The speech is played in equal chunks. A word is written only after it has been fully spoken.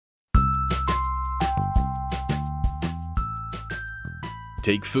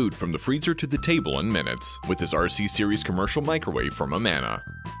Take food from the freezer to the table in minutes with this RC series commercial microwave from Amana.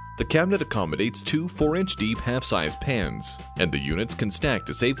 The cabinet accommodates two 4-inch deep half-size pans, and the units can stack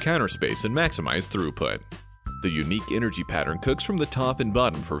to save counter space and maximize throughput. The unique energy pattern cooks from the top and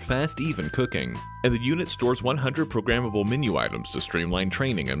bottom for fast, even cooking, and the unit stores 100 programmable menu items to streamline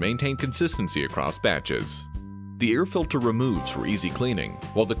training and maintain consistency across batches. The air filter removes for easy cleaning,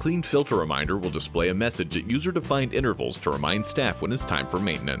 while the clean filter reminder will display a message at user-defined intervals to remind staff when it's time for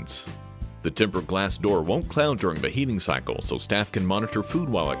maintenance. The tempered glass door won't cloud during the heating cycle, so staff can monitor food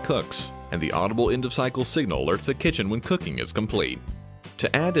while it cooks, and the audible end-of-cycle signal alerts the kitchen when cooking is complete.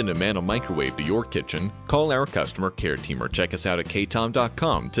 To add an Amana microwave to your kitchen, call our customer care team or check us out at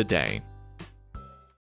KaTom.com today.